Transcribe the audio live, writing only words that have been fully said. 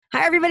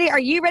Hi, everybody. Are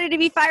you ready to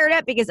be fired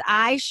up? Because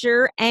I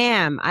sure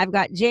am. I've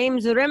got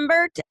James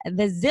Rimbert,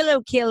 the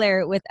Zillow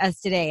Killer, with us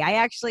today. I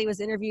actually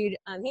was interviewed.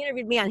 He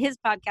interviewed me on his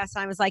podcast,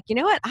 and I was like, you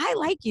know what? I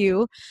like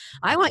you.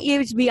 I want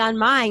you to be on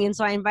mine. And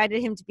so I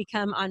invited him to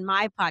become on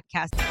my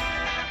podcast.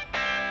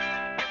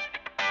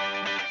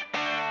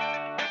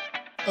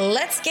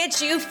 Let's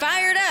get you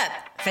fired up.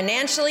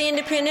 Financially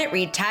independent,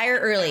 retire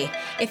early.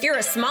 If you're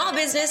a small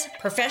business,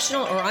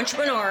 professional, or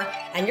entrepreneur,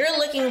 and you're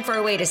looking for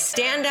a way to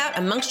stand out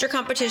amongst your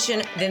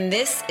competition, then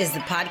this is the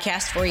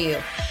podcast for you.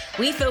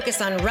 We focus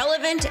on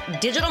relevant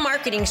digital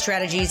marketing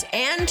strategies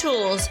and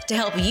tools to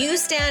help you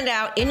stand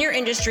out in your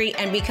industry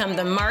and become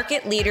the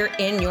market leader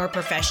in your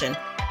profession.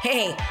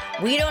 Hey,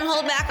 we don't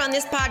hold back on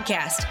this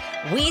podcast.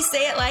 We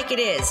say it like it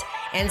is.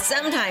 And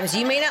sometimes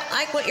you may not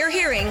like what you're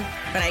hearing,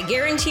 but I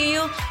guarantee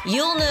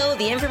you'll know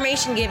the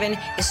information given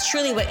is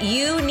truly what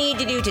you need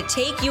to do to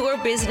take your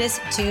business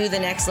to the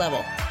next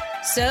level.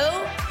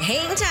 So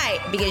hang tight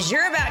because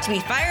you're about to be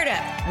fired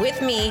up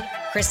with me,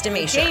 Krista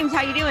Mashore. James,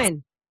 how you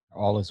doing?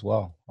 All is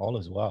well. All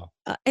is well.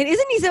 And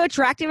isn't he so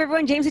attractive,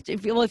 everyone? James,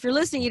 if you're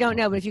listening, you don't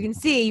know, but if you can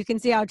see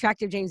how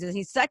attractive James is.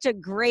 He's such a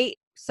great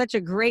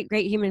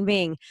human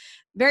being.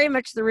 Very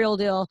much the real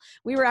deal.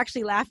 We were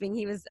actually laughing.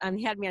 He was,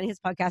 he had me on his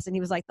podcast, and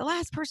he was like, the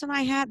last person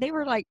I had, they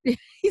were like,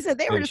 he said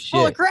they were just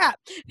full of crap.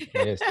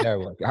 Yeah, it's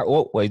terrible.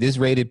 Oh, wait, this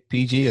rated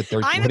PG or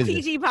 13? I'm a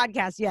PG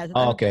podcast. Yes.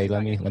 Oh, okay.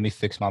 Let me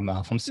fix my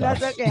mouth. I'm sorry.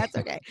 That's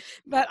okay.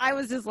 But I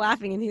was just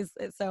laughing, and he's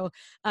so,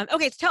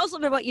 okay. So tell us a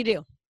little bit what you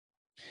do.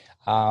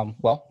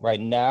 Well, right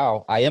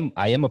now I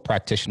am a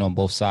practitioner on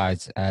both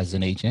sides as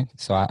an agent.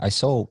 So I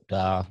sold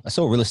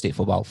real estate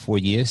for about 4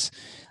 years.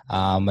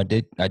 I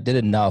did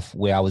enough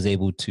where I was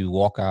able to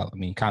walk out. I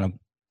mean, kind of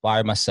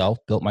fire myself,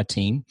 built my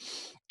team,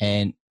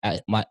 and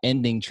at my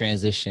ending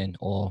transition,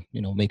 or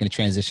making a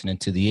transition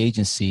into the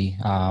agency,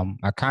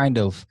 I kind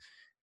of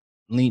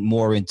leaned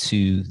more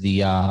into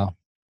the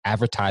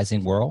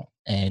advertising world.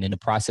 And in the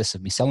process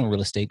of me selling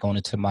real estate, going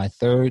into my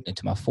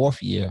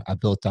fourth year, I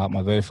built out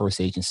my very first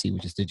agency,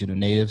 which is Digital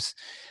Natives,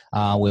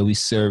 where we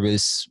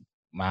service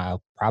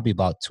probably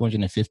about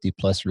 250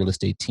 plus real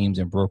estate teams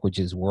and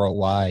brokerages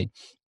worldwide.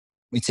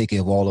 We take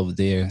care of all of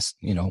their,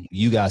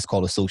 you guys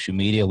call it social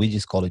media. We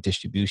just call it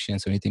distribution.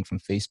 So anything from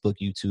Facebook,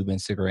 YouTube,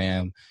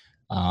 Instagram,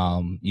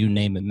 you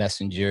name it,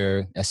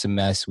 Messenger,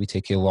 SMS, we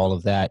take care of all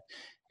of that.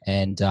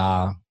 And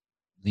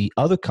the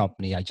other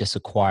company I just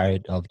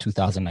acquired of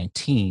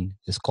 2019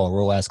 is called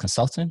ROAS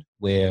Consulting,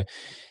 where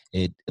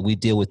we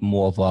deal with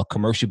more of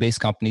commercial-based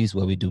companies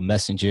where we do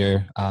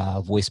messenger,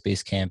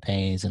 voice-based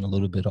campaigns, and a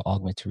little bit of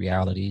augmented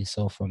reality.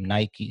 So from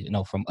Nike,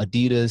 from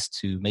Adidas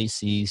to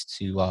Macy's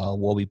to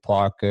Warby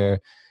Parker,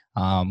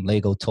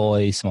 Lego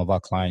Toys, some of our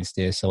clients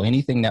there. So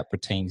anything that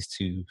pertains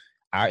to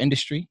our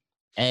industry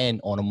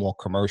and on a more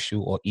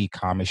commercial or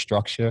e-commerce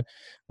structure,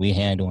 we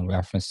handle in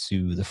reference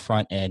to the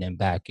front end and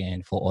back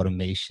end for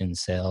automation,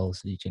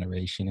 sales, lead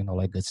generation, and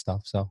all that good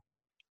stuff. So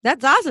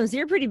that's awesome. So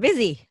you're pretty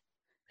busy.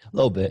 A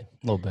little bit.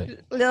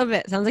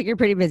 Sounds like you're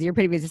pretty busy.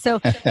 So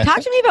talk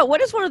to me about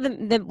what is one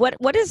of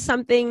what is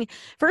something,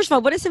 first of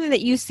all, what is something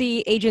that you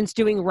see agents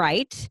doing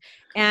right?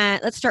 And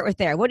let's start with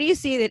there. What do you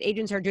see that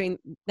agents are doing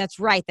that's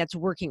right, that's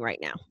working right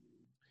now?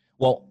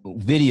 Well,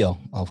 video,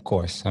 of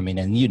course. I mean,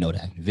 and you know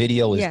that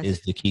video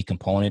is the key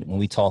component. When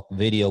we talk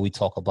video, we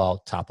talk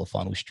about top of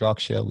funnel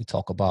structure. We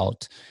talk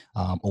about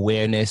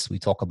awareness. We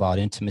talk about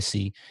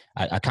intimacy.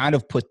 I kind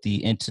of put the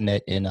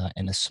internet in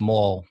a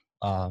small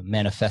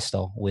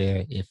manifesto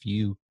where if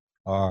you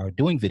are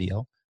doing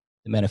video,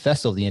 the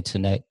manifesto of the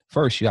internet,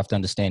 first you have to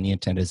understand the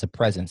internet is a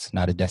presence,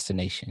 not a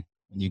destination.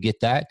 When you get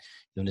that,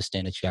 you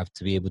understand that you have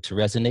to be able to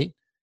resonate,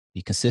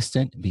 be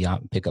consistent,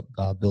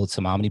 build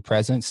some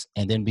omnipresence,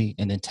 and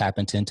then tap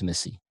into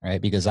intimacy, right?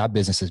 Because our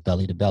business is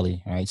belly to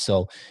belly, right?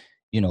 So,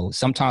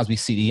 sometimes we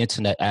see the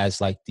internet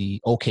as like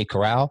the OK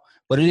Corral,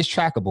 but it is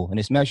trackable and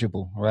it's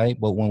measurable, right?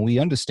 But when we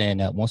understand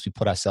that once we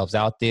put ourselves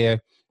out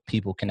there,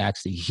 people can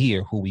actually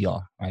hear who we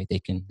are, right? They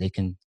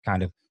can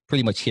kind of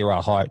pretty much hear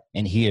our heart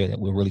and hear that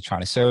we're really trying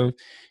to serve.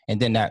 And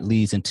then that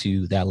leads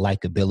into that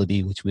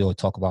likability, which we always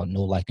talk about,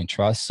 know, like, and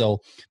trust.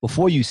 So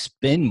before you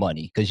spend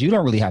money, because you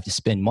don't really have to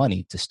spend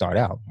money to start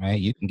out, right?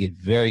 You can get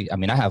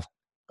I have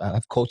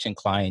coaching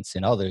clients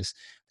and others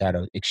that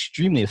are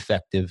extremely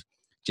effective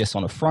just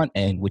on the front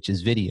end, which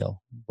is video.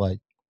 But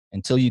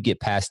until you get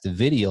past the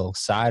video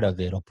side of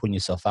it or putting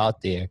yourself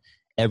out there,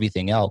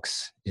 everything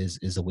else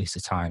is a waste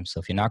of time. So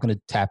if you're not going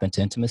to tap into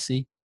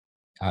intimacy,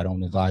 I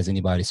don't advise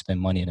anybody to spend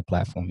money on the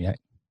platform yet.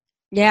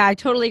 Yeah, I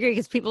totally agree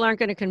because people aren't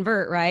going to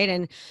convert,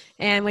 right?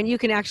 And when you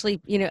can actually,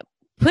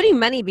 putting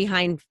money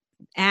behind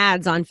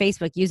ads on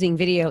Facebook using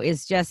video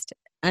is just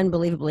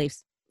unbelievably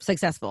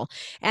successful.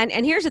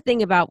 And here's the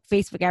thing about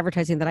Facebook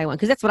advertising that I want,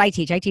 because that's what I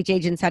teach. I teach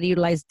agents how to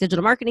utilize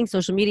digital marketing,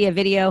 social media,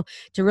 video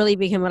to really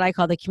become what I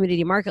call the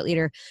community market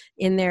leader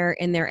in their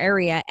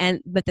area.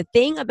 But the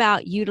thing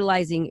about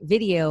utilizing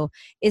video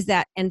is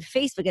that, and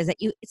Facebook is that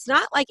it's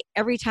not like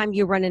every time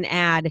you run an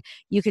ad,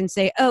 you can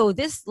say, oh,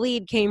 this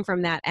lead came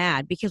from that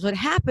ad. Because what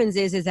happens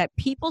is that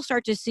people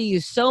start to see you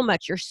so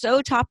much. You're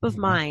so top of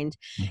mind.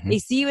 They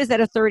see you as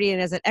that authority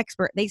and as an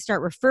expert. They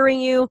start referring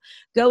you,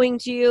 going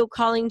to you,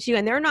 calling to you,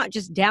 and they're not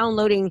just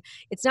downloading.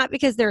 It's not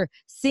because they're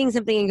seeing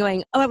something and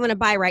going, oh, I'm going to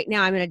buy right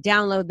now. I'm going to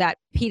download that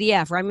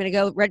PDF, or I'm going to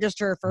go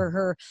register for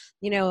her,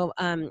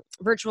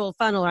 virtual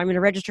funnel, or I'm going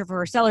to register for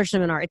her seller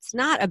seminar. It's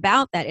not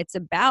about that. It's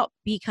about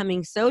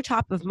becoming so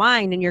top of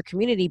mind in your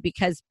community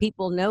because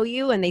people know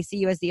you and they see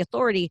you as the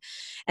authority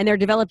and they're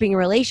developing a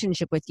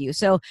relationship with you.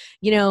 So,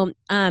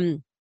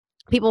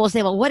 people will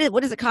say, well,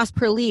 what does it cost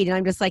per lead? And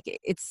I'm just like,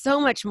 it's so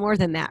much more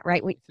than that,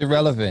 right? It's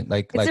irrelevant.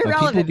 Like when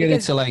people get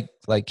into like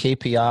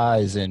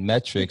KPIs and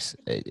metrics,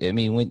 I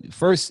mean, when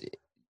first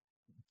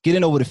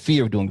getting over the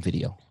fear of doing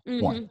video,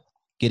 one,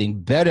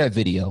 getting better at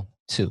video,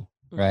 two,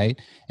 right?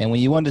 And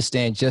when you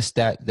understand just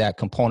that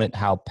component,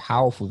 how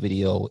powerful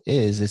video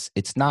is,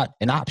 it's not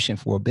an option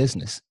for a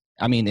business.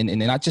 I mean, and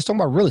not just talking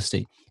about real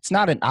estate. It's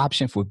not an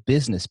option for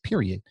business,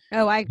 period.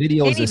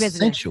 Video is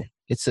essential.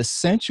 It's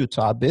essential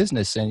to our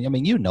business. And I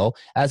mean,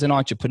 as an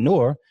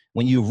entrepreneur,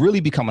 when you really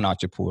become an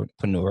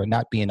entrepreneur,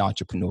 not being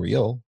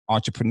entrepreneurial,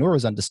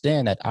 entrepreneurs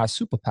understand that our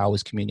superpower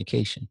is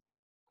communication.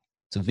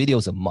 So video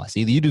is a must.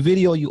 Either you do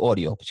video or you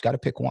audio, but you got to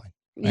pick one.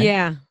 Right?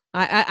 Yeah.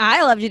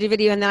 I love to do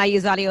video and then I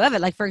use audio of it.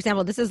 Like, for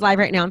example, this is live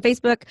right now on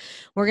Facebook.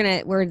 We're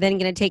then going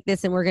to take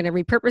this and we're going to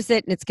repurpose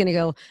it and it's going to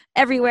go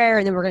everywhere.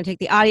 And then we're going to take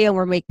the audio and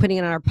we're putting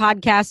it on our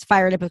podcast,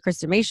 Fire It Up with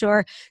Krista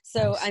Mayshore.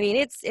 So, nice. I mean,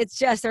 it's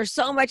just, there's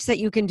so much that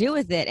you can do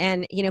with it.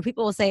 And,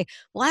 people will say,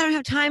 well, I don't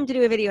have time to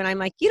do a video. And I'm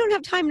like, you don't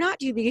have time not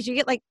to, because you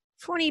get like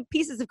 20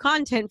 pieces of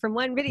content from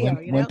one video.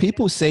 When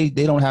people say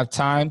they don't have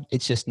time,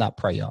 it's just not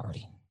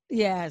priority.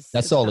 Yes.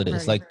 That's all it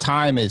is. Like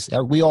time is,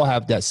 we all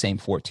have that same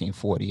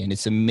 1440. And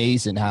it's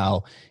amazing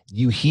how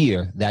you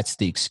hear that's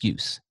the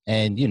excuse.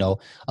 And,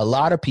 a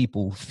lot of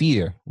people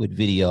fear with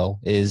video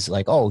is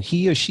like, oh,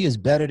 he or she is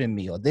better than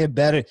me, or they're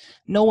better.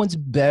 No one's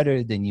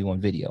better than you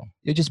on video.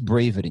 They're just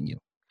braver than you.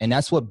 And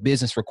that's what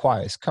business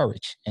requires,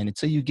 courage. And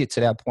until you get to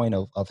that point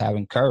of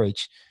having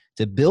courage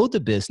to build the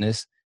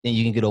business, then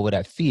you can get over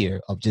that fear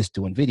of just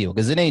doing video,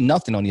 because it ain't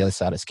nothing on the other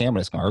side of this camera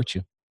that's going to hurt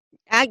you.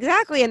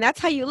 Exactly. And that's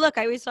how you look.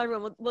 I always tell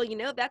everyone, well,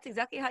 that's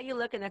exactly how you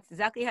look and that's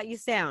exactly how you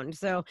sound.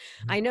 So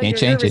I know you're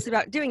nervous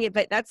about doing it,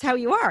 but that's how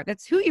you are.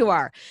 That's who you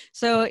are.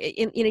 So,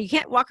 you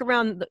can't walk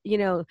around,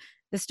 the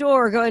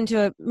store or go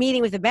into a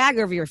meeting with a bag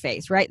over your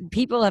face, right?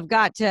 People have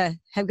got to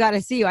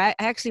see you. I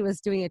actually was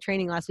doing a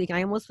training last week and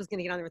I almost was going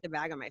to get on there with a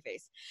bag on my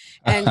face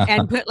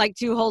and put like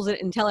 2 holes in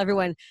it and tell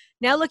everyone,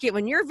 now look at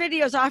when your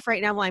video's off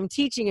right now while I'm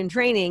teaching and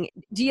training,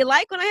 do you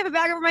like when I have a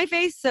bag over my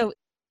face? So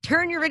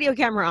turn your video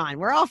camera on.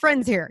 We're all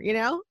friends here,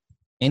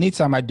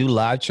 Anytime I do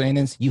live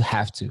trainings, you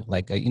have to.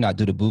 Like, I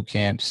do the boot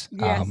camps.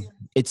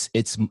 Yes.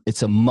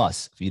 It's a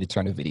must for you to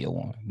turn the video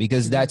on,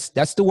 because that's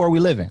the world we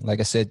live in. Like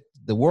I said,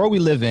 the world we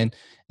live in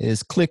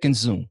is click and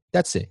zoom.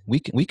 That's it. We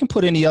can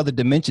put any other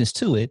dimensions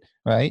to it,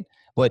 right?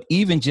 But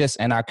even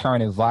just in our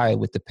current environment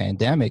with the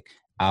pandemic,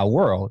 our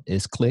world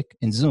is click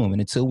and zoom.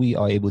 And until we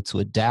are able to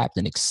adapt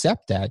and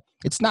accept that,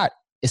 it's not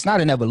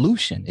an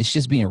evolution. It's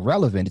just being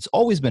relevant. It's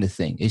always been a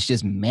thing. It's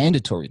just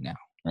mandatory now,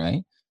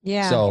 right?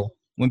 Yeah. So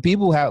when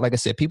people have, like I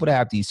said, people that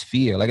have these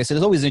fear, like I said,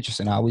 it's always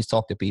interesting. I always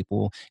talk to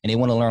people and they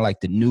want to learn like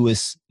the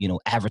newest,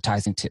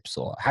 advertising tips,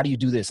 or how do you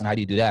do this and how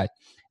do you do that?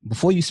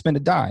 Before you spend a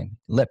dime,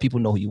 let people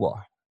know who you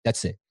are.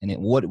 That's it. And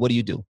then what do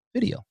you do?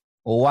 Video.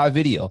 Well, why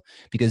video?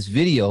 Because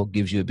video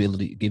gives you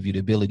the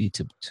ability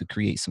to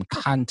create some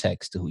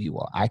context to who you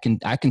are. I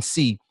can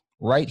see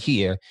right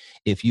here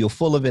if you're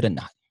full of it or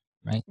not.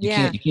 Right? You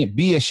can't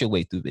BS your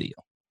way through video.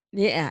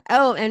 Yeah.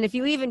 Oh, and if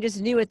you even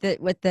just knew what the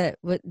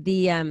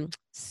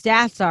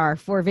stats are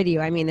for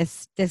video, I mean, the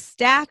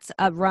stats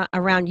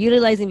around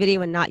utilizing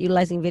video and not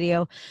utilizing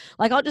video.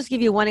 Like, I'll just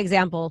give you one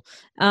example.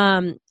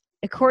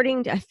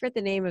 According to, I forget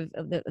the name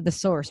of the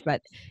source,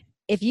 but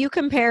if you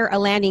compare a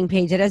landing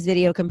page that has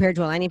video compared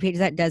to a landing page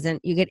that doesn't,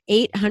 you get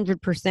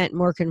 800%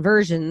 more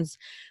conversions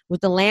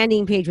with the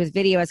landing page with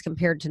video as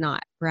compared to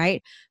not,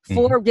 right?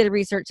 Forbes did a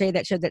research study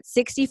that showed that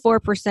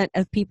 64%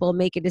 of people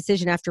make a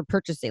decision after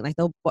purchasing. Like,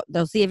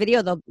 they'll see a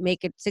video, they'll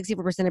make it,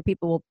 64% of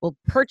people will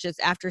purchase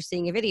after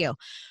seeing a video.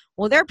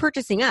 Well, they're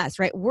purchasing us,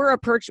 right?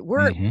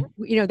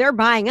 They're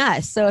buying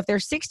us. So if they're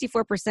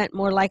 64%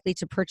 more likely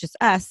to purchase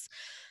us,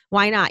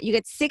 Why not? You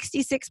get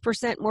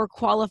 66% more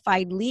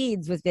qualified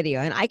leads with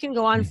video. And I can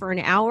go on for an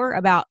hour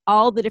about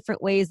all the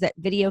different ways that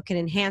video can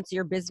enhance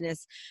your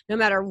business, no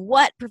matter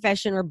what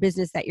profession or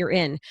business that you're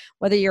in.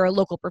 Whether you're a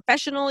local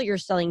professional, you're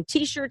selling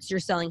t-shirts, you're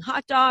selling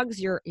hot dogs,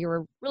 you're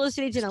a real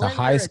estate agent, It's the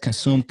highest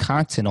consumed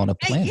content on the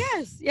planet.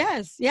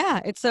 Yes.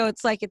 Yeah. It's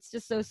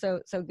just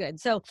so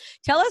good. So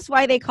tell us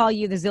why they call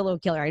you the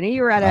Zillow killer. I know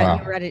you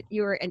were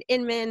you were an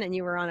Inman and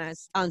you were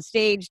on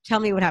stage.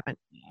 Tell me what happened.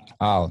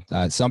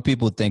 Some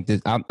people think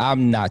that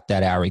I'm not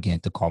that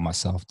arrogant to call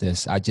myself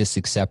this. I just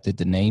accepted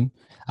the name.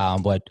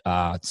 But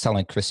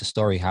telling Chris a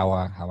story how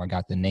I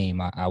got the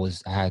name. I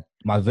had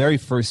my very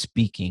first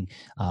speaking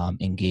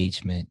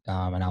engagement,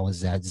 and I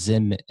was at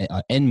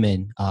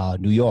Inman,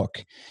 New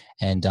York,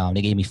 and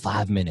they gave me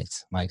 5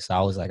 minutes. Like, so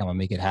I was like, I'm gonna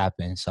make it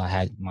happen. So I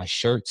had my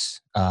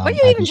shirts. What do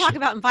you even talk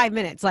about in 5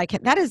 minutes? Like,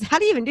 that is, how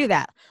do you even do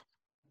that?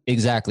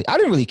 Exactly. I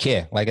didn't really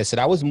care. Like I said,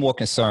 I was more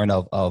concerned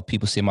of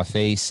people seeing my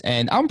face,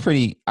 and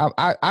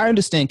I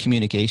understand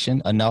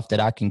communication enough that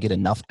I can get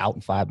enough out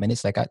in 5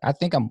 minutes. Like, I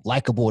think I'm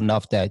likable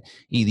enough that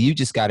either you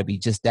just got to be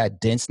just that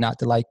dense not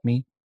to like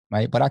me,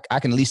 right? But I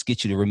can at least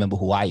get you to remember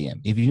who I am.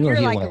 If you don't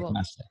hear what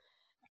I say.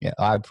 Yeah,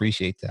 I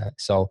appreciate that.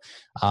 So,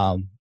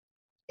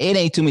 it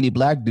ain't too many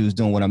black dudes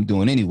doing what I'm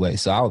doing anyway.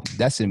 So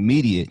that's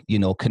immediate,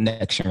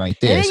 connection right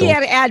there. And then you had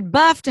to add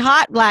buffed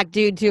hot black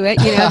dude to it,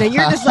 then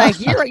you're just like,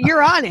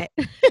 you're on it.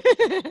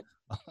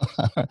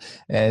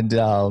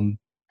 And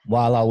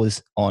while I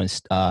was on,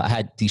 I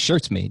had these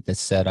shirts made that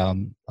said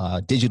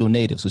Digital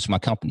Natives, which is my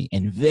company,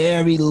 in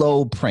very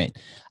low print.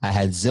 I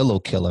had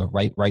Zillow Killer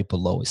right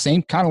below it.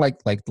 Same kind of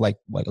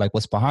like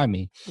what's behind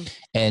me.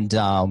 And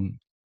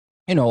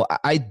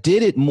I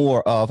did it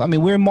more of,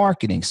 we're in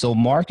marketing. So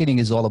marketing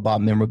is all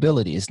about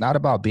memorability. It's not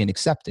about being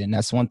accepted. And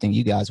that's one thing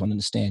you guys want to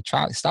understand.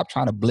 Stop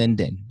trying to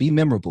blend in. Be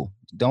memorable.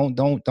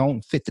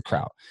 Don't fit the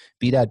crowd.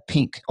 Be that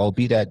pink or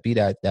be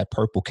that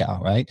purple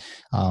cow, right?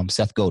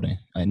 Seth Godin.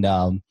 And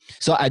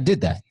so I did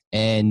that.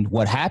 And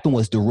what happened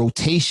was the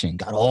rotation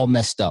got all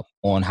messed up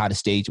on how the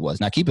stage was.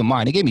 Now, keep in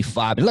mind, they gave me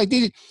 5 minutes.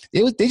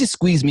 Like they just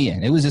squeezed me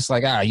in. It was just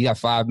like, you got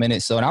 5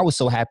 minutes. So, and I was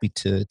so happy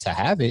to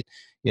have it,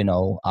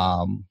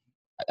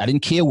 I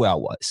didn't care where I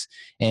was.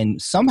 And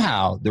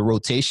somehow the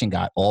rotation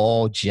got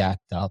all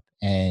jacked up,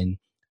 and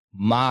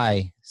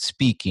my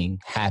speaking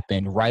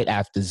happened right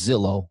after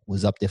Zillow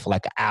was up there for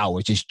like an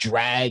hour, just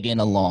dragging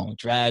along.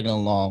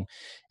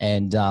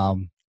 And I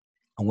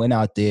went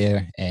out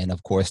there, and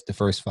of course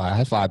I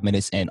had 5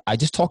 minutes, and I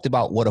just talked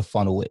about what a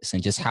funnel is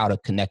and just how to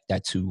connect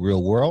that to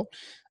real world.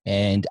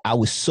 And I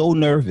was so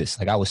nervous.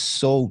 Like I was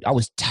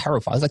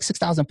terrified. I was like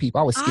 6,000 people.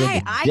 I was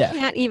scared to death.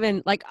 I don't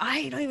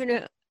even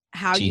know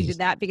how you did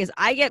that, because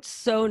I get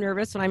so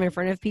nervous when I'm in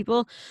front of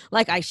people.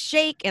 Like I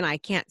shake and I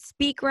can't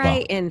speak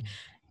right. Wow. And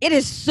it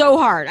is so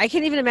hard. I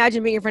can't even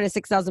imagine being in front of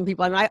 6,000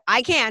 people.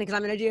 I can, because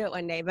I'm going to do it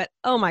one day, but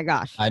oh my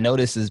gosh. I know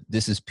this is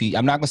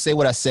I'm not going to say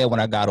what I said when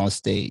I got on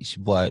stage,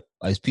 but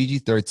it's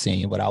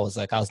PG-13, but I was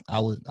like,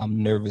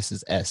 I'm nervous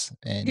as S.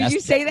 And did you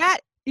say that?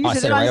 You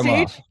said it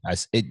on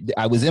stage?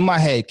 I was in my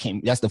head.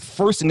 That's the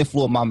first thing that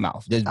flew in my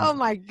mouth. Oh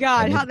my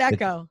God. How'd that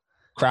go?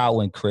 Crowd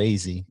went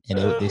crazy, and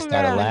they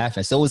started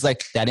laughing. So it was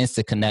like that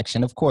instant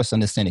connection. Of course,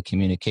 understanding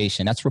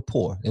communication. That's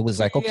rapport. It was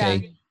like,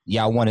 okay,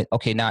 I want it.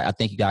 Okay, now I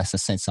think you guys can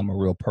sense I'm a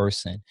real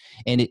person.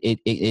 And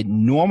it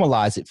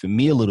normalized it for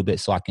me a little bit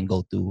so I can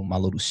go through my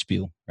little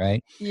spiel,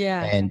 right?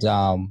 Yeah. And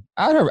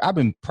I've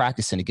been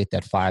practicing to get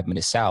that 5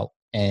 minutes out.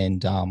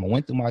 And I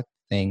went through my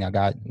thing.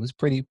 It was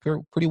pretty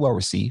well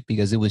received,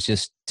 because it was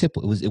just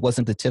typical. It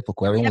wasn't the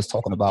typical. Everyone was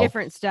talking about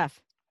different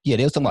stuff. Yeah,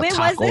 they was talking about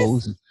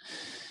tacos.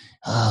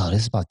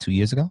 This is about 2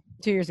 years ago.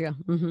 2 years ago.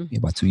 Mm-hmm. Yeah,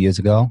 about 2 years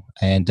ago.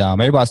 And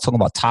everybody's talking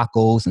about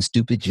tacos and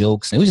stupid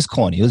jokes. And it was just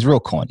corny. It was real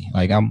corny.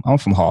 Like I'm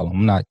from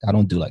Harlem. I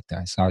don't do like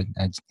that. So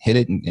I just hit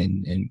it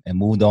and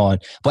moved on.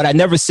 But I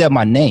never said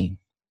my name.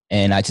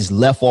 And I just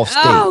left off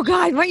stage. Oh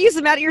God, weren't you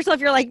so mad at yourself?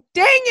 You're like,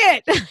 dang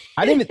it.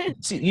 I didn't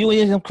even see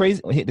you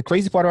crazy. The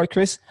crazy part about it,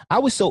 Chris, I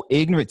was so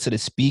ignorant to the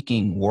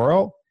speaking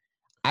world.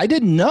 I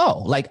didn't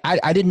know. Like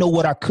I didn't know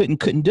what I could and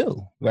couldn't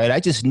do. Right. I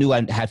just knew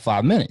I had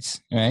 5 minutes.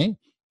 Right.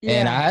 Yeah.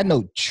 And I had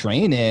no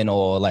training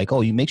or like,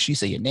 you make sure you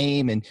say your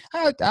name. And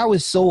I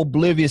was so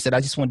oblivious that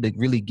I just wanted to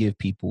really give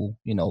people,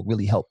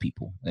 really help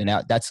people. And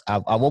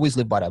I've always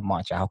lived by that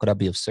mantra. How could I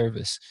be of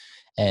service?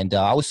 And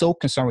I was so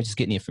concerned with just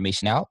getting the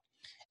information out.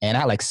 And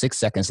I had like 6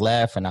 seconds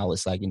left, and I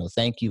was like,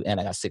 thank you.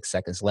 And I got 6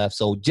 seconds left.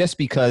 So just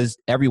because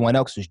everyone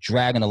else was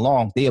dragging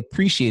along, they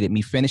appreciated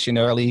me finishing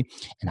early,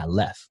 and I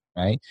left.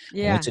 Right.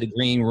 Yeah. I went to the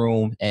green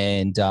room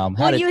and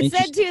you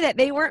said too that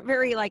they weren't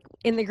very like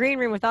in the green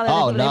room with all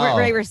that. They weren't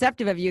very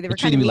receptive of you. They were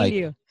kind of mean to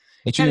you.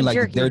 They treated me like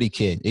a dirty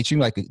kid. They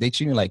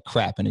treated me like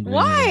crap in the green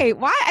room.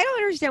 Why? I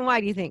don't understand. Why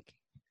do you think?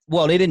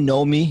 Well, they didn't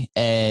know me,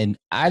 and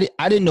I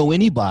didn't know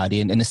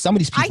anybody, and some of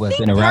these I people have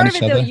think been around part of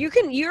each it though,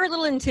 other. you're a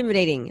little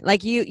intimidating.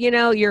 Like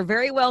you're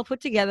very well put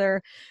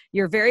together.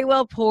 You're very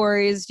well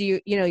poised.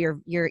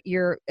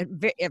 You're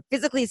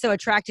physically so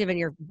attractive and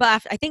you're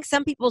buff. I think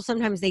some people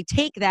sometimes they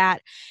take that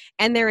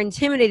and they're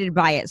intimidated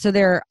by it. So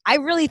I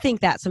really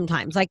think that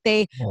sometimes like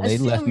they Well, they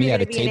left assume me you're at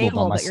going a to be an table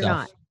by a-hole, but you're not.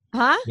 myself.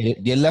 Huh?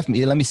 They left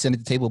me. They let me sit at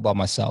the table by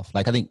myself.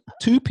 Like I think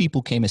 2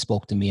 people came and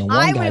spoke to me, and one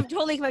I would guy, have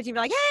totally come up to you and be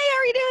like, hey, how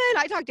are you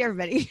doing? I talk to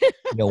everybody.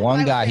 If one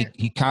I was guy, there.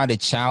 he kind of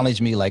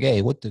challenged me, like,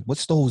 "Hey,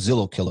 what's the whole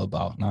Zillow killer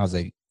about?" And I was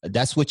like,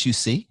 "That's what you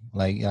see,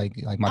 like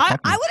my I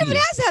company would have here."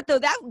 asked that though.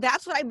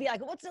 That's what I'd be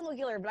like. What's the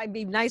killer? But I'd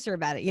be nicer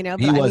about it, But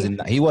He I mean,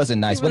 wasn't. He wasn't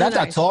he nice. But wasn't as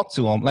I nice. talked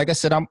to him, like I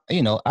said,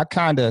 I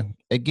kind of,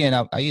 again,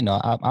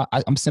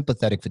 I'm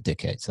sympathetic for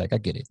dickheads. Like I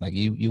get it. Like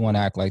you want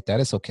to act like that,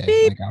 it's okay.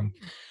 Beep. Like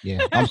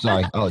yeah. I'm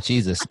sorry. Oh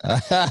Jesus.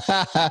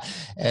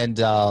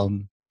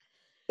 And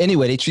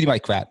anyway, they treated me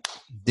like crap.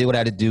 Did what I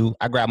had to do.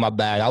 I grabbed my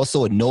bag. I was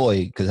so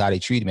annoyed because how they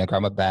treated me. I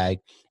grabbed my bag,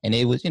 and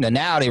they was,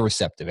 now they're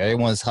receptive.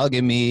 Everyone's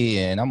hugging me,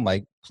 and I'm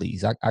like,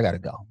 please, I gotta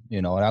go.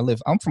 And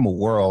I'm from a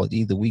world,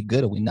 either we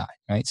good or we not,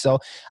 right? So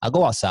I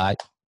go outside.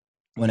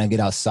 When I get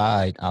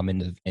outside, I'm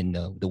in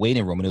the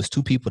waiting room, and there was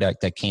 2 people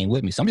that came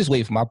with me. So I'm just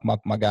waiting for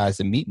my guys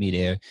to meet me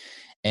there,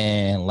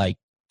 and like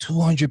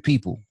 200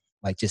 people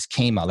like just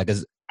came out. Like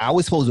I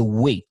was supposed to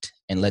wait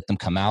and let them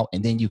come out,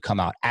 and then you come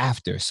out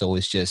after. So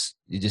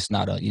you're just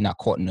not you're not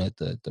caught in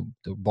the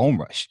bone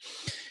rush.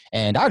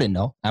 And I didn't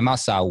know. I'm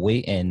outside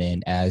waiting, and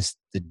then as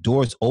the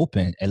doors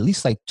open, at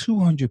least like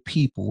 200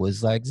 people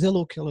was like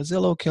Zillow killer,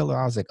 Zillow killer.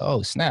 I was like,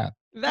 oh snap.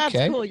 That's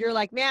Okay. cool. You're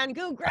like, man,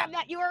 go grab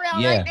that URL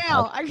right Yeah,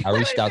 now. I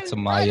reached out to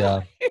my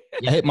I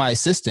hit my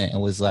assistant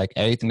and was like,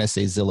 everything that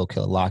says Zillow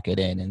killer, lock it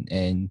in.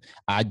 And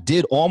I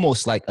did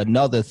almost like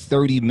another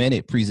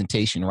 30-minute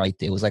presentation right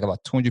there. It was like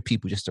about 200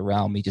 people just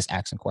around me, just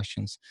asking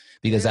questions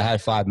because I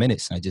had 5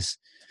 minutes and I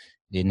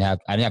didn't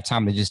have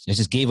time to I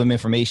just gave them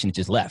information and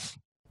just left.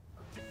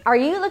 Are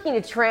you looking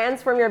to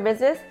transform your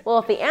business? Well,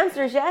 if the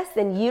answer is yes,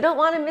 then you don't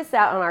want to miss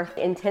out on our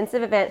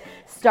intensive event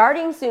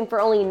starting soon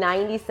for only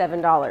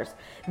 $97.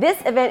 This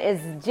event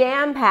is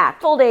jam-packed,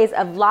 full days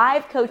of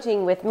live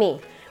coaching with me.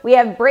 We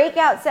have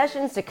breakout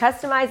sessions to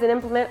customize and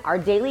implement our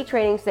daily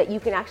trainings so that you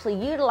can actually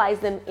utilize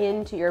them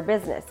into your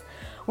business.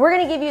 We're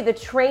going to give you the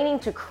training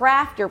to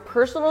craft your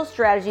personal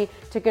strategy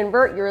to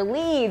convert your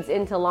leads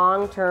into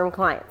long-term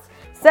clients.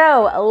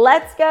 So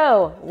let's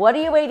go. What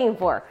are you waiting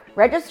for?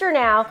 Register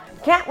now.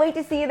 Can't wait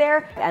to see you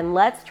there, and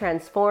let's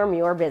transform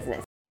your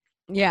business.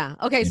 Yeah.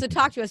 Okay. So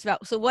talk to us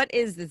about, so what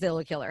is the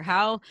Zillow killer?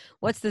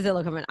 What's the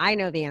Zillow killer? I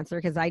know the answer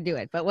because I do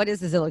it, but what is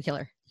the Zillow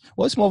killer?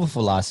 Well, it's more of a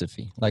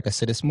philosophy. Like I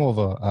said, it's more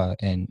of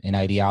an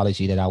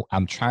ideology that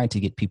I'm trying to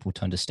get people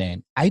to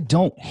understand. I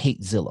don't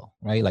hate Zillow,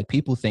 right? Like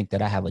people think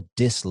that I have a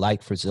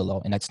dislike for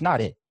Zillow, and that's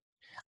not it.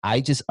 I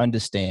just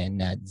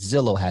understand that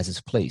Zillow has its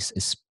place,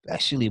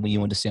 especially when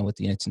you understand what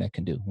the internet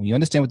can do. When you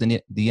understand what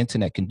the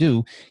internet can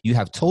do, you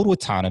have total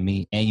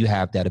autonomy and you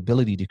have that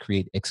ability to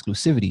create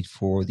exclusivity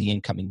for the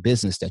incoming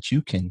business that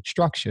you can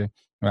structure,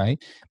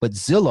 right? But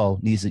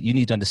you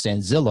need to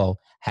understand Zillow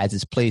has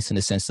its place in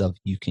the sense of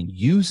you can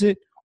use it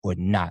or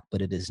not,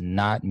 but it is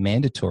not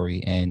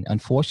mandatory. And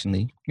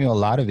unfortunately, a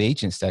lot of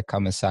agents that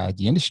come inside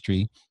the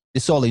industry,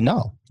 it's all they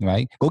know,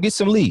 right? Go get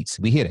some leads.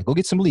 We hear that. Go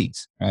get some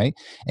leads, right?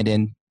 And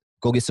then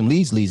go get some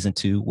leads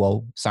into,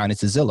 well, sign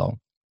into Zillow.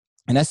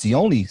 And that's the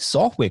only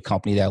software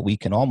company that we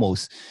can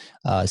almost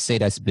say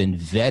that's been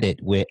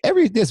vetted where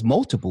there's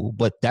multiple,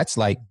 but that's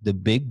like the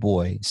big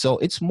boy. So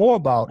it's more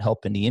about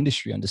helping the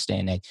industry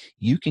understand that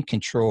you can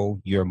control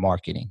your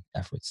marketing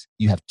efforts.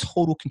 You have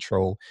total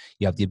control.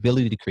 You have the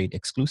ability to create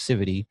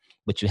exclusivity,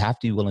 but you have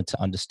to be willing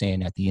to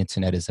understand that the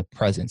internet is a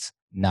presence,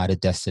 not a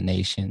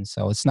destination.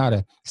 So it's not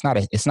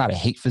a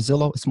hate for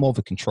Zillow. It's more of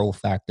a control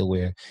factor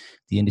where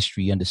the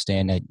industry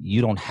understand that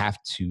you don't have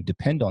to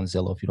depend on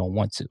Zillow if you don't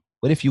want to.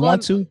 But if you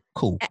want to,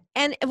 cool.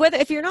 And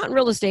if you're not in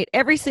real estate,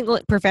 every single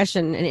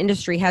profession and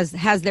industry has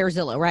their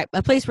Zillow, right?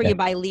 A place where you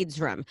buy leads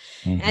from.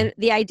 Mm-hmm. And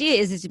the idea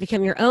is to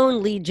become your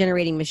own lead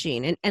generating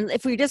machine. And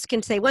if we just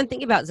can say one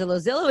thing about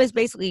Zillow is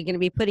basically going to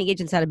be putting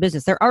agents out of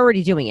business. They're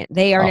already doing it.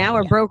 They are now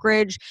a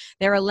brokerage.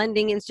 They're a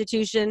lending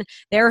institution.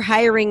 They're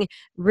hiring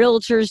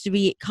realtors to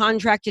be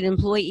contracted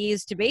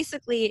employees to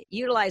basically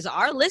utilize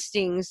our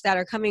listings that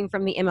are coming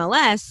from the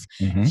MLS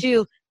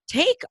to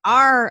take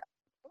our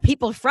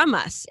people from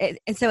us.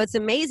 And so it's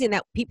amazing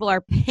that people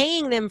are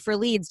paying them for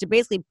leads to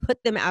basically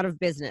put them out of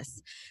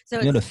business. So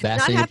it's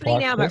not happening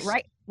now, but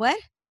right. What?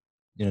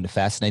 The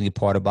fascinating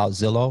part about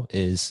Zillow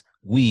is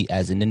we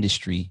as an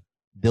industry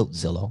built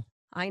Zillow.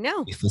 I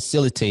know. We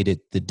facilitated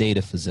the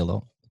data for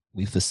Zillow.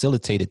 We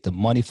facilitated the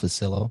money for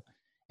Zillow,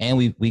 and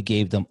we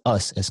gave them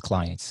us as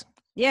clients.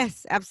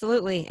 Yes,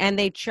 absolutely. And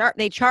they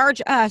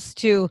charge us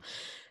to,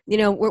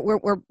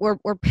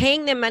 we're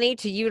paying them money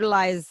to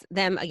utilize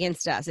them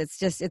against us.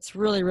 It's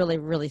really, really,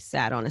 really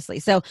sad, honestly.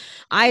 So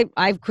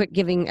I've quit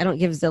giving. I don't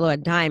give Zillow a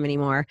dime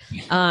anymore.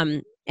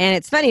 And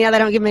it's funny, now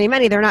that I don't give them any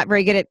money, they're not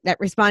very good at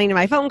responding to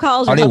my phone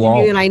calls or Oh, they helping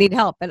won't. you, and I need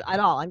help at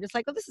all. I'm just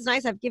like, well, this is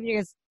nice. I've given you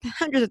guys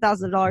hundreds of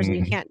thousands of dollars and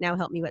you Mhm. can't now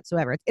help me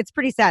whatsoever. It's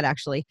pretty sad,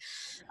 actually.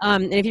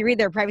 And if you read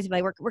their privacy,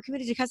 like, we're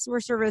committed to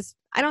customer service.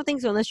 I don't think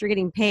so unless you're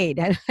getting paid.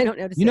 I don't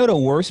notice You it. know, the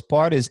worst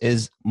part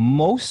is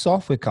most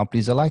software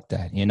companies are like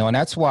that, you know, and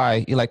that's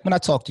why, like, when I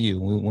talked to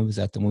you, when we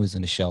was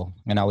in the show,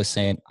 and I was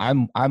saying,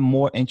 I'm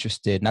more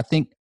interested, and I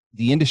think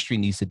the industry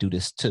needs to do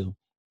this too.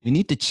 We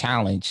need to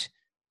challenge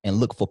and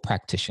look for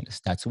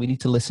practitioners. That's what we need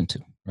to listen to,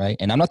 right?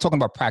 And I'm not talking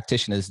about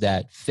practitioners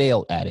that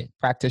failed at it,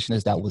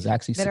 practitioners that was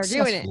actually That are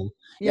doing it. successful.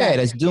 Yeah. Yeah,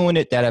 that's doing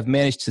it, that have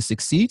managed to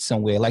succeed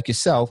somewhere, like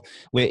yourself,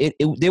 where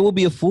they will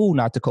be a fool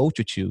not to coach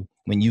with you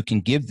when you can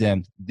give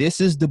them,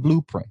 this is the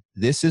blueprint.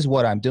 This is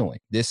what I'm doing.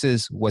 This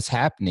is what's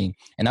happening.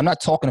 And I'm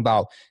not talking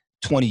about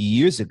 20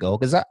 years ago,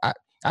 because I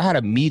had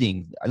a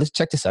meeting. Let's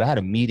check this out. I had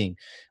a meeting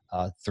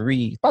about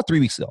 3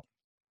 weeks ago.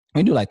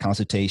 We do like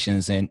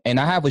consultations, and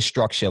I have a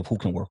structure of who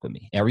can work with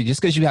me.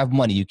 Just because you have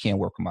money, you can't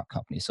work with my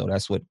company. So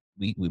that's what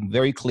we're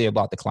very clear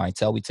about the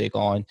clientele we take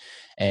on.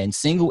 And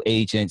single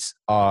agents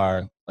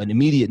are an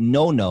immediate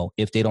no-no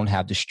if they don't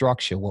have the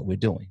structure, what we're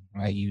doing,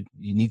 right? You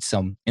need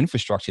some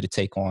infrastructure to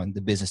take on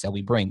the business that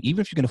we bring,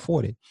 even if you can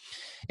afford it.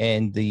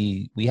 And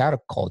we had a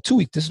call 2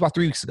 weeks, this was about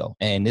 3 weeks ago.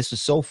 And this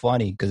was so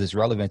funny because it's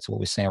relevant to what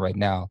we're saying right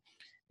now.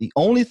 The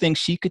only thing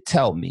she could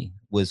tell me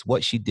was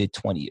what she did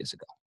 20 years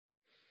ago.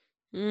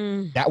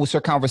 That was her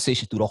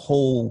conversation through the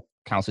whole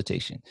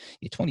consultation.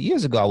 Yeah, 20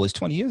 years ago, I was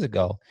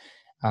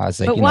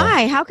like, But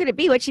why? How could it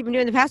be? What's she been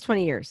doing the past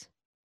 20 years?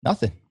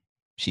 Nothing.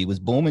 She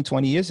was booming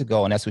 20 years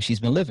ago, and that's what she's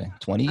been living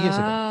 20 years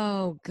ago.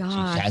 Oh,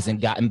 God. She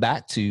hasn't gotten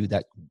back to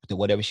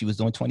whatever she was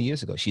doing 20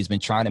 years ago. She's been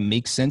trying to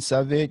make sense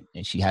of it,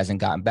 and she hasn't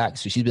gotten back.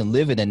 So she's been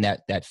living in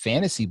that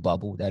fantasy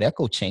bubble, that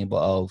echo chamber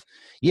of,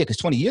 because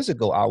 20 years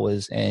ago I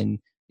was, and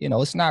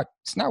it's not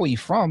where you're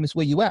from, it's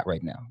where you at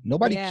right now.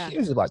 Nobody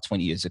cares about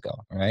 20 years ago,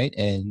 right?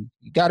 And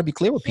you got to be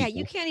clear with people. Yeah,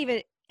 you can't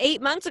even,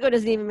 8 months ago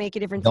doesn't even make a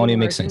difference. Don't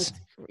even make sense.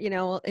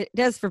 It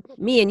does for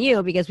me and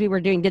you, because we were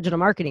doing digital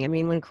marketing. I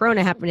mean, when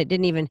Corona happened, it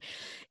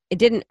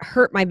didn't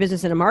hurt my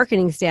business in a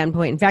marketing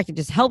standpoint. In fact, it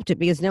just helped it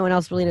because no one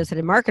else really knows how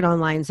to market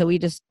online. So we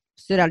just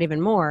stood out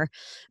even more.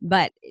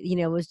 But,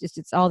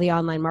 it's all the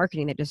online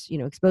marketing that just,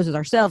 exposes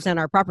ourselves and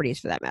our properties,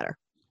 for that matter.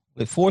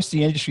 It forced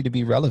the industry to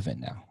be relevant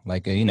now.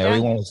 Like,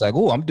 everyone was like,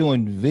 oh, I'm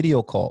doing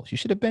video calls. You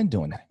should have been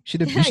doing that. You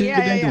should have been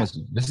doing this.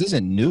 This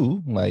isn't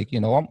new. Like,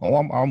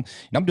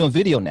 I'm doing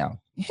video now.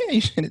 Yeah,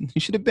 you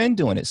should have been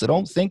doing it. So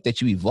don't think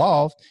that you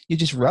evolved. You're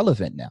just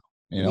relevant now.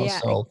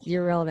 So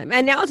you're relevant.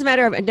 And now it's a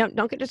matter of, and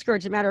don't get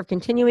discouraged, it's a matter of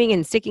continuing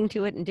and sticking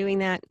to it and doing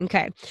that.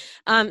 Okay.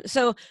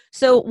 So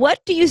what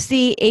do you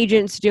see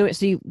agents doing?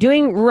 So you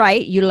doing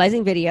right,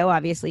 utilizing video,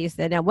 obviously you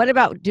said. Now, what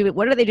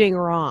are they doing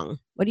wrong?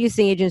 What do you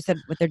see agents that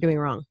what they're doing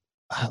wrong?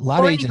 A lot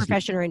of agents,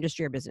 profession or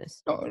industry or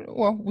business.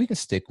 Well, we can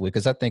stick with,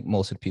 because I think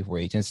most of the people are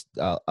agents.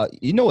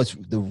 It's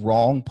the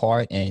wrong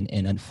part, and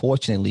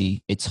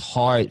unfortunately, it's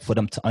hard for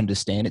them to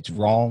understand it's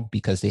wrong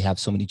because they have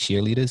so many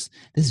cheerleaders.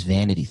 This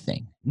vanity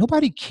thing.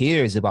 Nobody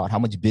cares about how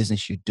much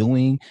business you're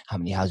doing, how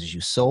many houses you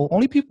sold.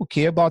 Only people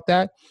care about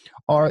that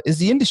is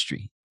the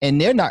industry,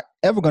 and they're not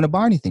ever going to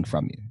buy anything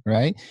from you,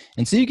 right?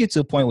 Until you get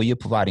to a point where you're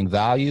providing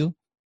value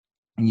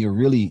and you're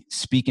really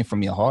speaking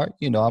from your heart.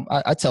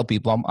 I tell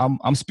people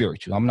I'm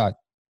spiritual. I'm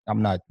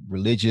not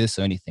religious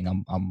or anything.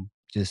 I'm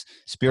just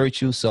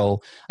spiritual.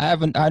 So I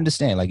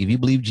understand, like, if you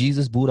believe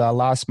Jesus, Buddha,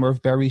 Allah,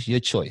 Smurfberries,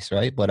 your choice,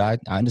 right? But I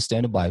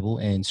understand the Bible,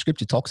 and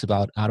scripture talks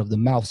about out of the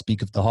mouth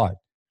speaketh the heart,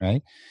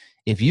 right?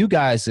 If you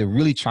guys are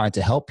really trying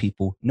to help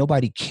people,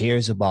 nobody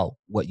cares about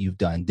what you've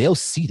done. They'll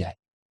see that,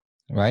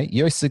 right?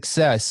 Your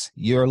success,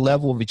 your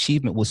level of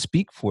achievement will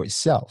speak for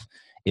itself.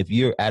 If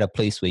you're at a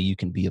place where you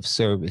can be of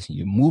service, and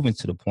you're moving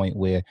to the point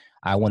where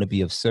I want to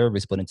be of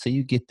service, but until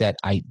you get that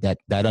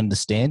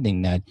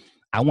understanding that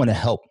I want to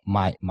help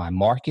my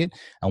market,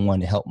 I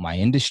want to help my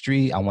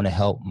industry, I want to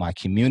help my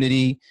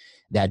community,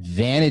 that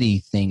vanity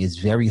thing is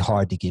very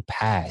hard to get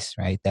past,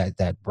 right?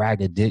 That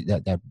bragger did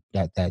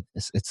that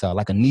it's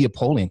like a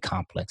Neapolitan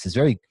complex. It's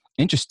very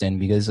interesting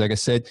because, like I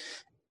said,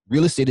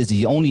 real estate is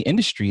the only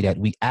industry that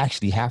we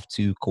actually have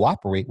to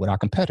cooperate with our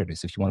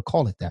competitors, if you want to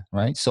call it that,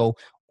 right? So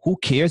who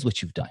cares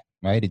what you've done,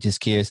 right? It just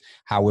cares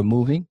how we're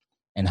moving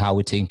and how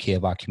we're taking care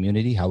of our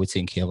community, how we're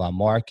taking care of our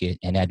market.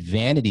 And that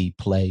vanity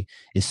play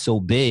is so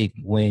big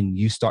when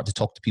you start to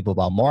talk to people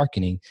about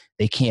marketing,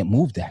 they can't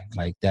move that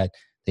like that.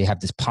 They have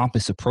this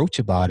pompous approach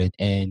about it.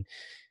 And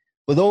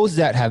for those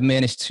that have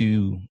managed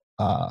to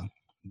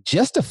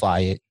justify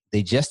it,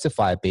 they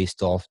justify it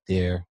based off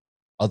their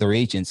other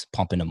agents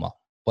pumping them up.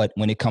 But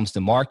when it comes to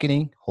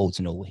marketing, holds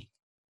no weight.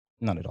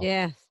 None at all.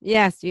 Yeah.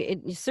 Yes.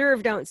 You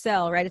serve, don't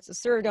sell, right? It's a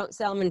serve, don't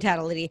sell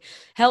mentality.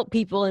 Help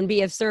people and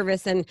be of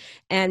service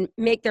and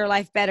make their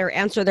life better,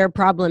 answer their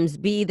problems,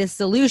 be the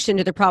solution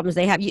to the problems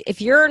they have.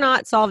 If you're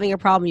not solving a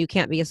problem, you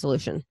can't be a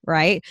solution,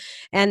 right?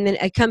 And then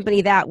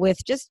accompany that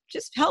with just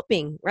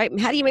helping, right?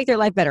 How do you make their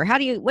life better?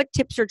 What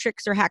tips or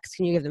tricks or hacks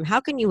can you give them? How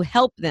can you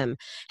help them?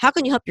 How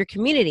can you help your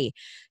community?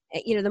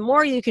 the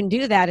more you can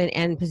do that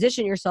and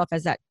position yourself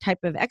as that type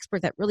of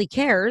expert that really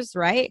cares,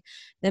 right?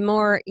 The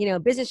more,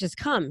 business just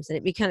comes and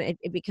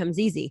it becomes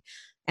easy.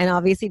 And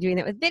obviously doing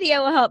that with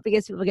video will help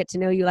because people get to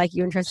know you, like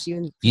you, and trust you,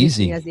 and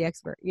position you as the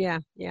expert. Yeah.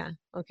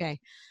 Okay.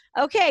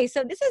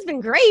 So this has been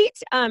great.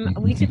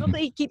 We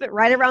typically keep it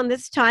right around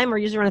this time. We're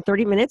usually around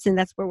 30 minutes, and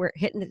that's where we're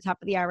hitting the top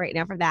of the hour right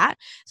now for that.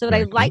 So what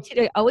I'd like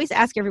to always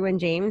ask everyone,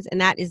 James, and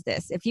that is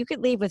this: if you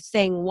could leave with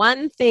saying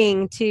one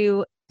thing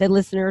to the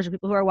listeners or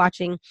people who are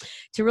watching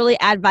to really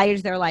add value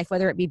to their life,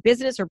 whether it be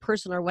business or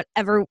personal or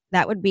whatever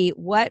that would be,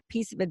 what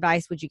piece of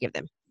advice would you give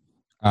them?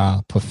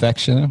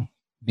 Perfection,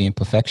 being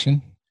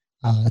perfection.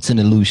 It's an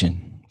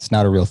illusion. It's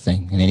not a real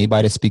thing. And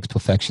anybody that speaks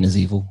perfection is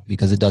evil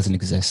because it doesn't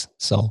exist.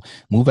 So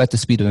move at the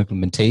speed of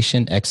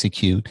implementation,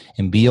 execute,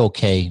 and be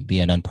okay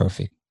being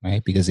imperfect,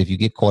 right? Because if you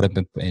get caught up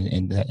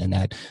in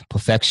that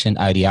perfection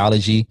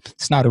ideology,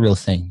 it's not a real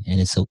thing. And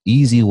it's an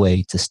easy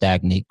way to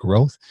stagnate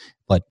growth.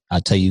 But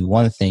I'll tell you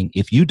one thing,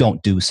 if you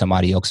don't do,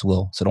 somebody else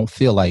will. So don't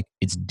feel like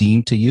it's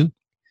deemed to you.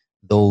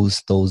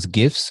 Those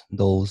gifts,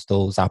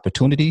 those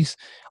opportunities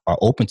are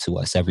open to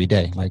us every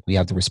day. Like we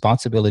have the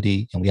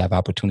responsibility and we have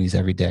opportunities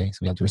every day. So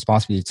we have the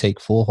responsibility to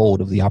take full hold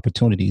of the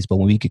opportunities. But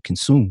when we get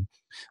consumed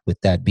with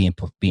that being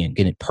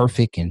getting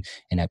perfect and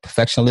that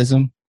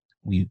perfectionism,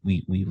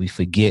 we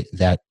forget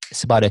that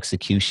it's about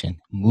execution.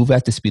 Move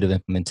at the speed of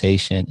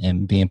implementation,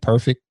 and being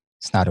perfect,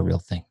 it's not a real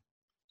thing.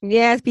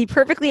 Yes, be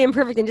perfectly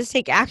imperfect and just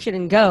take action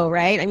and go,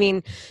 right? I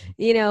mean,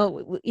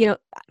 fail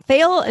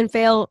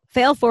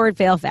forward,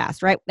 fail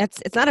fast, right?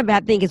 It's not a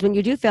bad thing, because when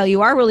you do fail,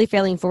 you are really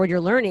failing forward, you're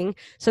learning.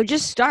 So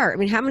just start.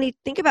 I mean,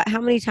 think about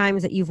how many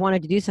times that you've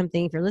wanted to do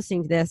something, if you're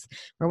listening to this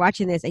or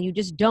watching this, and you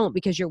just don't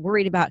because you're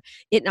worried about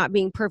it not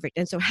being perfect.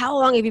 And so how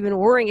long have you been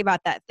worrying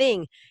about that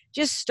thing?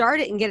 Just start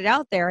it and get it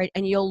out there,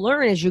 and you'll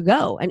learn as you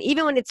go. And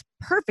even when it's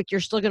perfect, you're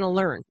still going to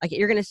learn. Like,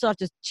 you're going to still have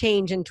to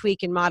change and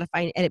tweak and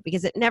modify and edit,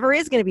 because it never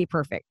is going to be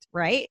perfect,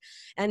 right?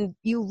 And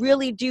you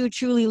really do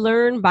truly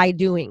learn by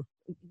doing.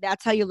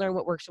 That's how you learn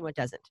what works and what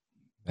doesn't.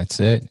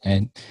 That's it.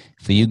 And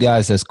for you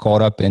guys that's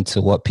caught up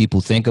into what people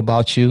think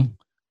about you,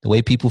 the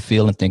way people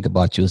feel and think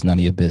about you is none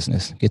of your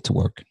business. Get to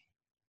work.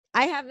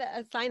 I have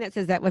a sign that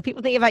says that what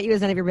people think about you is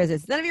none of your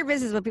business. None of your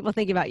business what people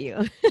think about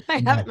you.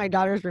 I have it in my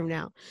daughter's room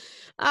now.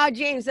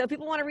 James, so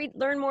people want to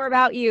learn more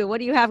about you. What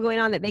do you have going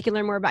on that they can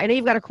learn more about? I know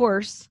you've got a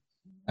course.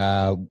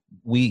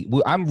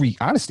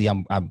 Honestly,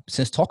 I'm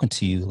since talking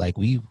to you, like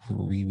we're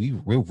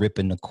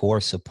ripping the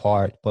course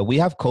apart, but we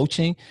have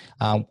coaching.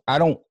 I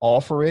don't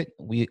offer it.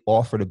 We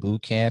offer the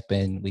boot camp,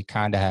 and we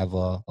kind of have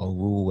a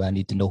rule where I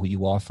need to know who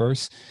you are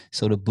first.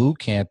 So the boot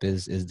camp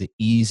is the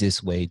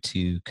easiest way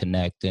to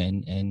connect,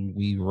 and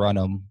we run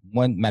them.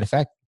 One matter of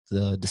fact,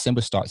 the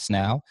December starts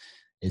now.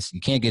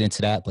 You can't get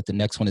into that, but the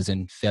next one is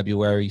in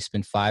February. You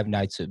spend 5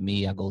 nights with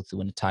me. I go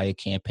through an entire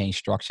campaign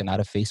structure, not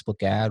a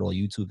Facebook ad or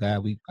YouTube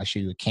ad. I show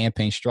you a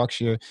campaign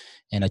structure,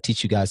 and I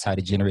teach you guys how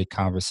to generate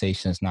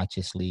conversations, not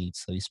just leads.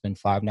 So you spend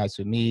 5 nights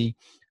with me.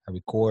 I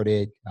record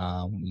it.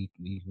 We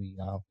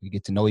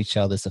get to know each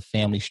other. It's a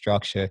family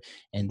structure,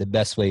 and the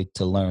best way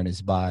to learn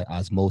is by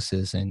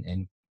osmosis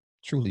and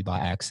truly by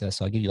access.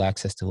 So I give you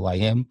access to who I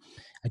am.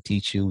 I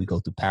teach you. We go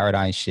through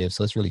paradigm shifts.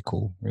 So it's really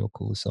cool, real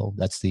cool. So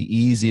that's the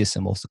easiest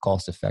and most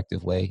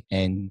cost-effective way.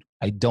 And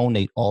I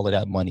donate all of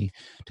that money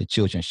to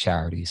children's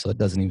charities. So it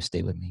doesn't even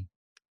stay with me.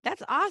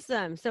 That's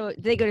awesome. So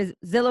they go to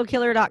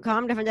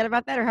ZillowKiller.com to find out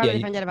about that, or how do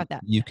they find out about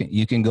that? You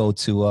can go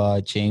to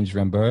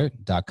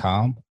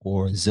JamesRembert.com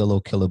or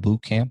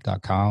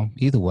ZillowKillerBootcamp.com.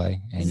 Either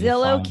way. And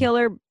Zillow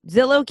Killer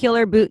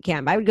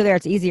Bootcamp. I would go there.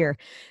 It's easier.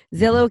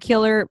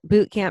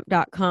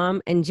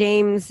 ZillowKillerBootcamp.com, and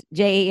James,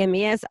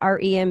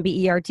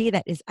 JamesRembert.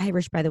 That is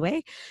Irish, by the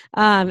way.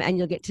 And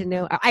you'll get to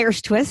know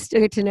Irish twist.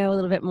 You'll get to know a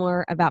little bit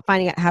more about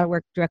finding out how to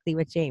work directly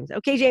with James.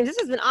 Okay, James, this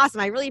has been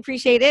awesome. I really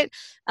appreciate it.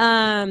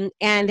 And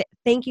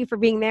thank you for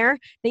being there.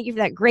 Thank you for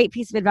that great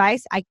piece of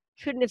advice. I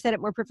couldn't have said it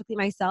more perfectly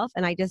myself,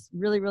 and I just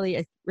really,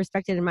 really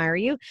respect and admire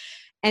you.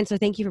 And so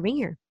thank you for being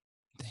here.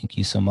 Thank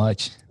you so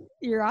much.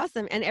 You're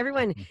awesome. And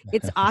everyone,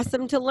 it's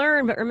awesome to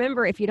learn, but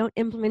remember, if you don't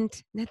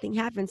implement, nothing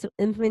happens. So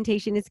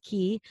implementation is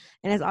key.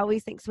 And as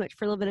always, thanks so much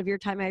for a little bit of your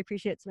time. I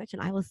appreciate it so much.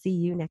 And I will see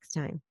you next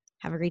time.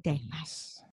 Have a great day. Bye.